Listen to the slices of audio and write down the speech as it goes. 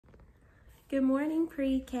Good morning,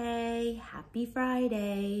 pre-K. Happy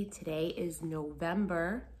Friday. Today is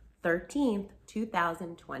November 13th,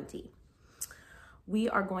 2020. We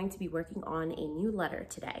are going to be working on a new letter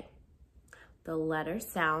today. The letter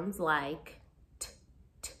sounds like t,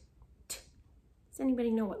 t, t. Does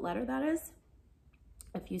anybody know what letter that is?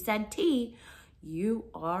 If you said T, you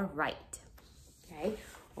are right. Okay.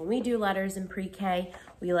 When we do letters in pre-K,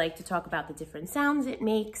 we like to talk about the different sounds it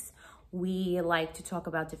makes. We like to talk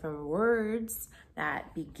about different words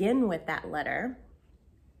that begin with that letter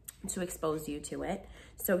to expose you to it.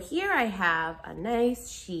 So here I have a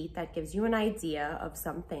nice sheet that gives you an idea of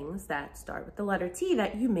some things that start with the letter T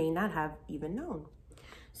that you may not have even known.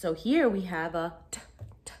 So here we have a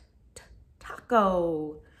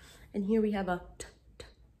taco. And here we have a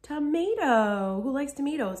tomato. Who likes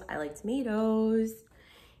tomatoes? I like tomatoes.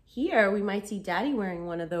 Here we might see Daddy wearing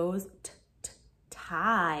one of those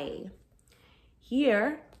tie.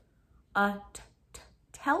 Here, a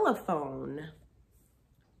telephone,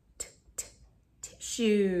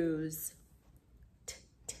 tissues,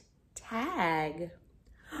 tag,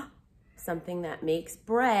 something that makes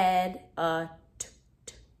bread, a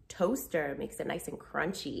toaster, makes it nice and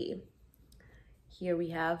crunchy. Here we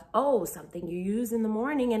have, something you use in the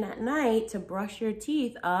morning and at night to brush your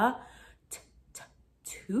teeth, a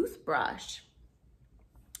toothbrush.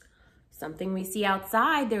 Something we see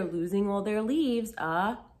outside, they're losing all their leaves,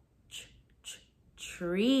 a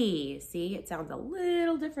tree. See, it sounds a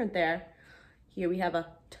little different there. Here we have a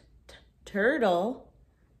turtle.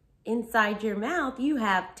 Inside your mouth, you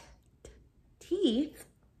have teeth.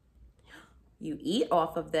 You eat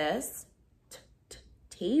off of this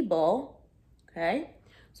table, okay?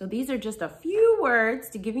 So these are just a few words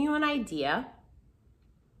to give you an idea.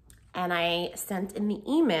 And I sent in the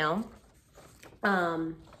email,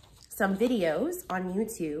 some videos on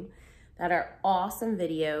YouTube that are awesome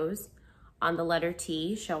videos on the letter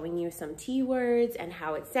T, showing you some T words and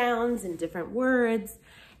how it sounds in different words.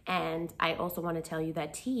 And I also want to tell you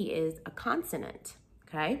that T is a consonant,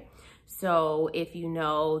 okay? So if you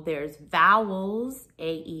know there's vowels,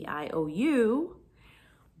 A, E, I, O, U,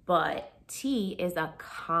 but T is a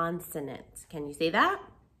consonant. Can you say that?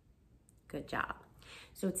 Good job.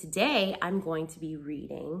 So today I'm going to be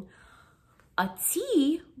reading a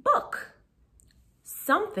T book,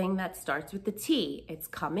 something that starts with the T. It's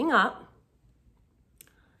coming up.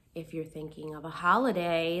 If you're thinking of a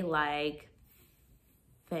holiday like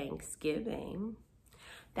Thanksgiving,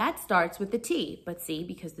 that starts with the T. But see,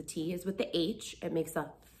 because the T is with the H, it makes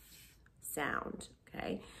a sound,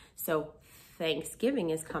 okay? So Thanksgiving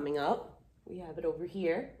is coming up. We have it over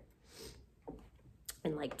here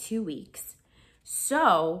in like 2 weeks.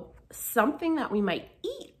 So something that we might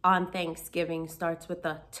eat on Thanksgiving starts with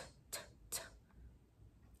a t,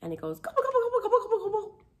 and it goes gobble, gobble, gobble, gobble, gobble,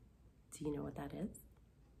 gobble. Do you know what that is?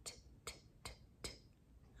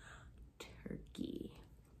 Turkey.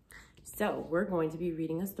 So we're going to be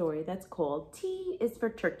reading a story that's called T is for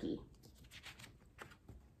Turkey.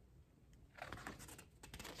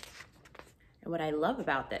 And what I love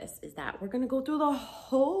about this is that we're going to go through the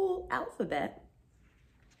whole alphabet.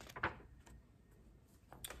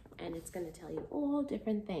 And it's going to tell you all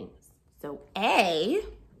different things. So A,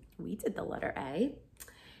 we did the letter A.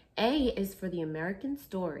 A is for the American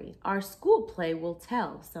story. Our school play will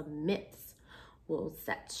tell some myths. We'll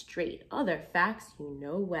set straight other facts you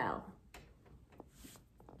know well.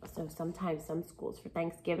 So sometimes some schools for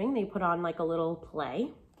Thanksgiving, they put on like a little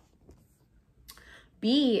play.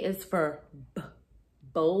 B is for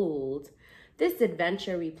bold. This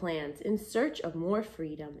adventure we planned in search of more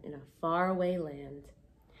freedom in a faraway land.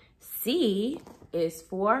 C is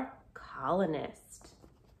for colonist.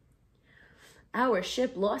 Our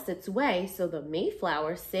ship lost its way, so the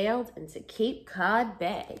Mayflower sailed into Cape Cod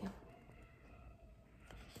Bay.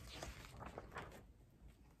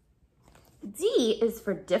 D is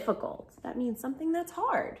for difficult. That means something that's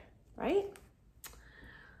hard, right?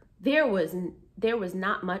 There was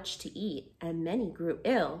not much to eat, and many grew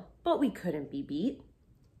ill, but we couldn't be beat.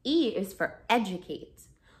 E is for educate.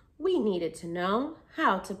 We needed to know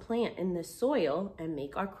how to plant in the soil and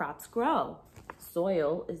make our crops grow.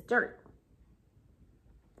 Soil is dirt.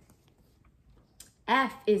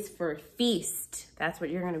 F is for feast. That's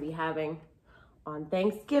what you're going to be having on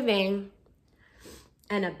Thanksgiving.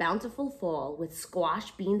 And a bountiful fall with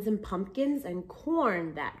squash, beans, and pumpkins and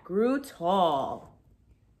corn that grew tall.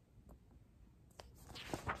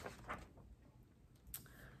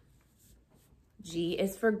 G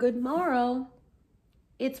is for good morrow.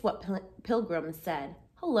 It's what Pilgrim said.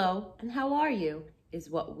 Hello, and how are you, is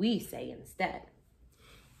what we say instead.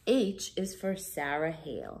 H is for Sarah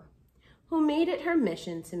Hale. who made it her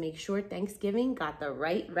mission to make sure Thanksgiving got the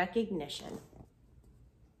right recognition.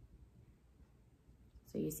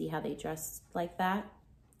 So you see how they dress like that?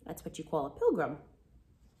 That's what you call a pilgrim.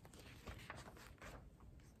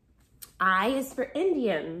 I is for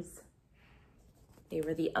Indians. They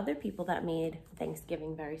were the other people that made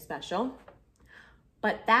Thanksgiving very special.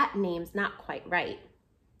 But that name's not quite right.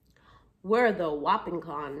 We're the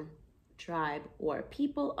Wampanoag tribe, or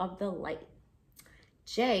people of the light.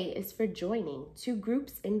 J is for joining, two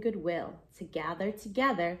groups in goodwill. To gather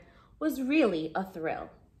together was really a thrill.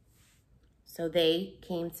 So they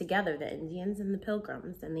came together, the Indians and the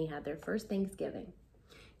Pilgrims, and they had their first Thanksgiving.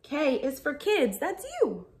 K is for kids, that's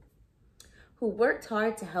you, who worked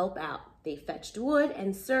hard to help out. They fetched wood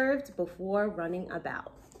and served before running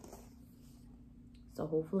about. So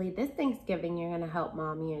hopefully this Thanksgiving, you're gonna help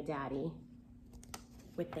mommy or daddy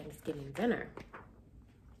with Thanksgiving dinner.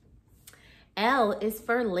 L is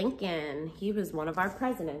for Lincoln. He was one of our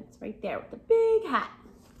presidents right there with the big hat.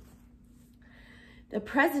 The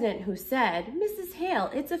president who said, Mrs.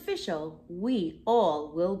 Hale, it's official. We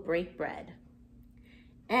all will break bread.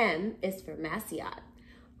 M is for Maciot,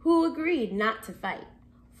 who agreed not to fight.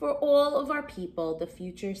 For all of our people, the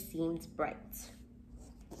future seemed bright.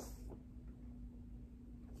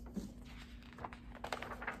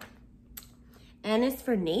 N is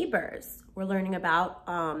for neighbors. We're learning about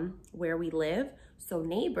where we live. So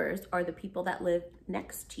neighbors are the people that live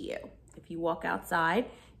next to you. If you walk outside,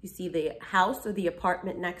 you see the house or the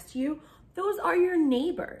apartment next to you, those are your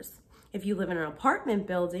neighbors. If you live in an apartment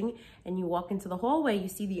building and you walk into the hallway, you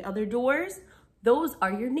see the other doors, those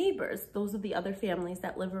are your neighbors. Those are the other families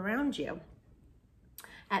that live around you.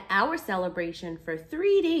 At our celebration for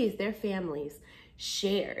 3 days, their families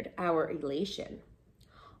shared our elation.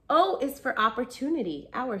 O is for opportunity.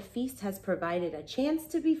 Our feast has provided a chance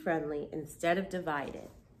to be friendly instead of divided.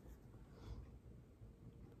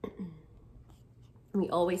 We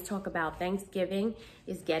always talk about Thanksgiving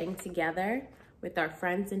is getting together with our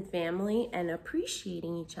friends and family and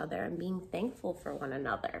appreciating each other and being thankful for one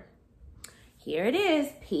another. Here it is.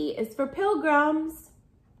 P is for pilgrims.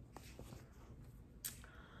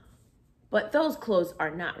 But those clothes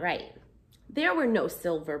are not right. There were no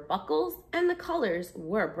silver buckles and the colors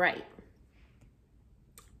were bright.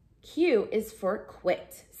 Q is for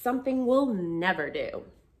quit. Something we'll never do.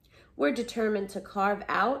 We're determined to carve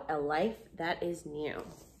out a life that is new.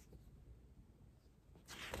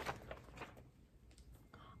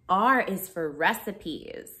 R is for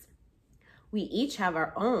recipes. We each have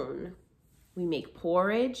our own. We make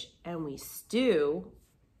porridge and we stew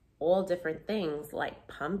all different things like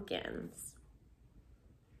pumpkins.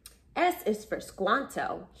 S is for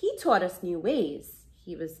Squanto. He taught us new ways.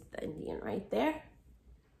 He was the Indian right there.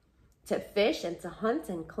 To fish and to hunt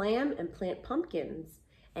and clam and plant pumpkins.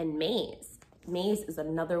 And maize. Maize is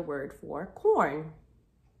another word for corn.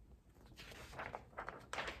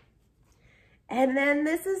 And then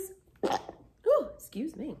this is,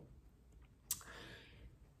 excuse me.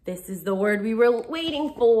 This is the word we were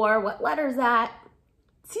waiting for. What letter is that?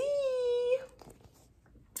 T.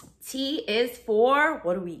 T is for,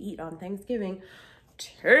 what do we eat on Thanksgiving?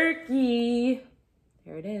 Turkey.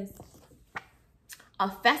 There it is. A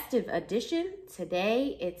festive addition.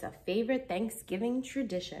 Today, it's a favorite Thanksgiving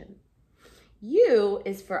tradition. U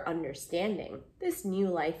is for understanding this new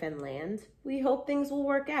life and land. We hope things will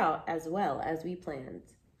work out as well as we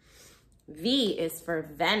planned. V is for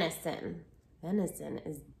venison. Venison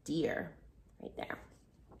is deer, right there.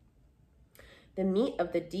 The meat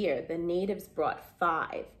of the deer, the natives brought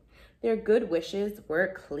 5. Their good wishes were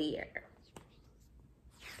clear.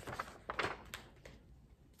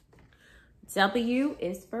 W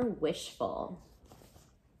is for wishful.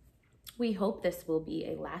 We hope this will be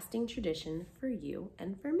a lasting tradition for you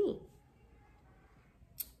and for me.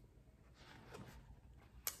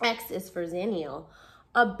 X is for Xennial,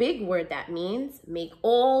 a big word that means make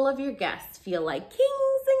all of your guests feel like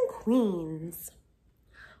kings and queens.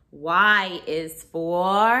 Y is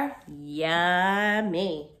for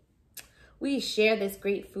yummy. We share this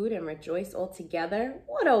great food and rejoice all together.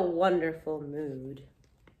 What a wonderful mood.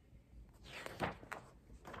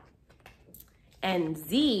 And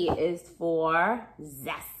Z is for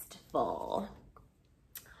zestful.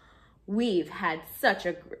 We've had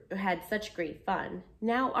such great fun.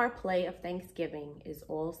 Now our play of Thanksgiving is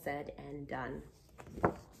all said and done.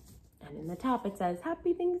 And in the top it says,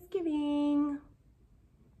 Happy Thanksgiving.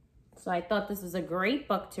 So I thought this was a great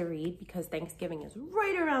book to read because Thanksgiving is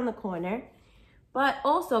right around the corner, but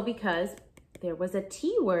also because there was a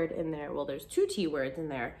T word in there. Well, there's 2 T words in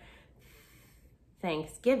there.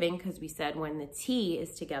 Thanksgiving, because we said when the T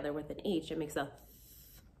is together with an H, it makes a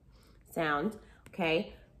sound,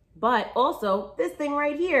 okay? But also this thing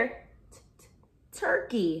right here,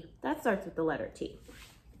 turkey, that starts with the letter T.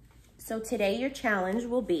 So today your challenge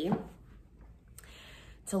will be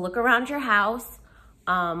to look around your house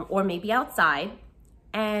or maybe outside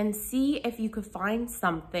and see if you could find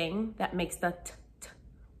something that makes the t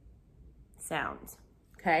sound,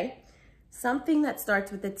 okay? Something that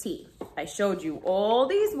starts with a T. I showed you all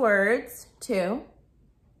these words too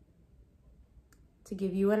to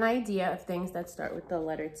give you an idea of things that start with the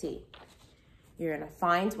letter T. You're gonna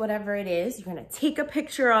find whatever it is, you're gonna take a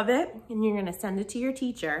picture of it, and you're gonna send it to your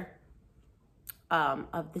teacher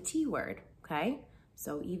of the T word, okay?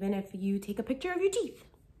 So even if you take a picture of your teeth,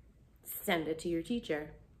 send it to your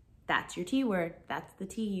teacher. That's your T word, that's the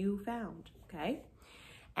T you found, okay?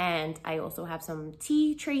 And I also have some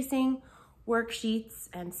T tracing worksheets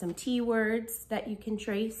and some T words that you can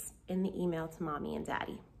trace in the email to mommy and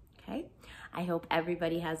daddy, okay? I hope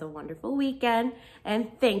everybody has a wonderful weekend,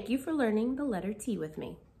 and thank you for learning the letter T with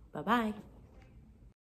me. Bye-bye.